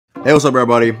Hey, what's up,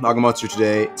 everybody? Nagamatsu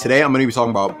today. Today, I'm going to be talking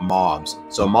about Mobs.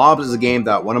 So, Mobs is a game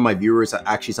that one of my viewers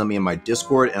actually sent me in my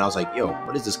Discord, and I was like, yo,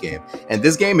 what is this game? And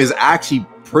this game is actually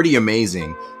pretty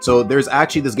amazing. So, there's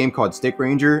actually this game called Stick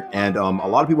Ranger, and a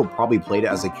lot of people probably played it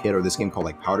as a kid, or this game called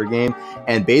like Powder Game.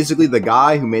 And basically, the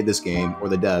guy who made this game, or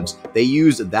the devs, they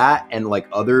used that and like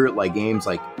other like games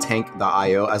like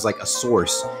Tank.io as like a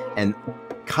source, and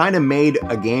kind of made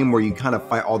a game where you kind of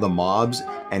fight all the mobs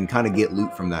and kind of get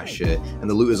loot from that shit. And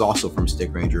the loot is also from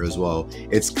Stick Ranger as well.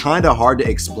 It's kind of hard to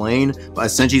explain, but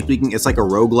essentially speaking, it's like a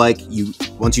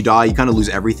roguelike. Once you die, you kind of lose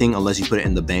everything unless you put it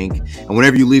in the bank. And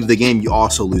whenever you leave the game, you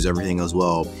also lose everything as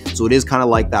well. So it is kind of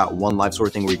like that one life sort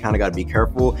of thing where you kind of got to be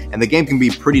careful. And the game can be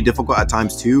pretty difficult at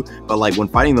times too, but like when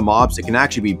fighting the mobs, it can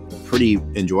actually be pretty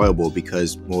enjoyable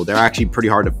because, well, they're actually pretty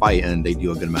hard to fight and they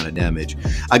do a good amount of damage.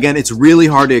 Again, it's really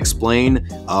hard to explain,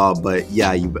 but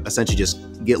yeah, you essentially just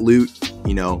get loot,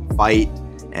 you know, fight,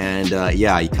 and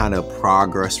yeah, you kind of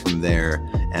progress from there.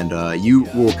 And you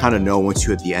will kind of know once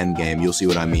you hit the end game. You'll see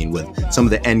what I mean with some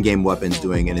of the end game weapons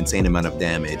doing an insane amount of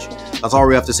damage. That's all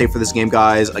we have to say for this game,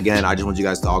 guys. Again, I just want you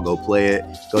guys to all go play it,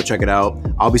 go check it out.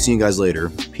 I'll be seeing you guys later.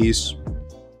 Peace.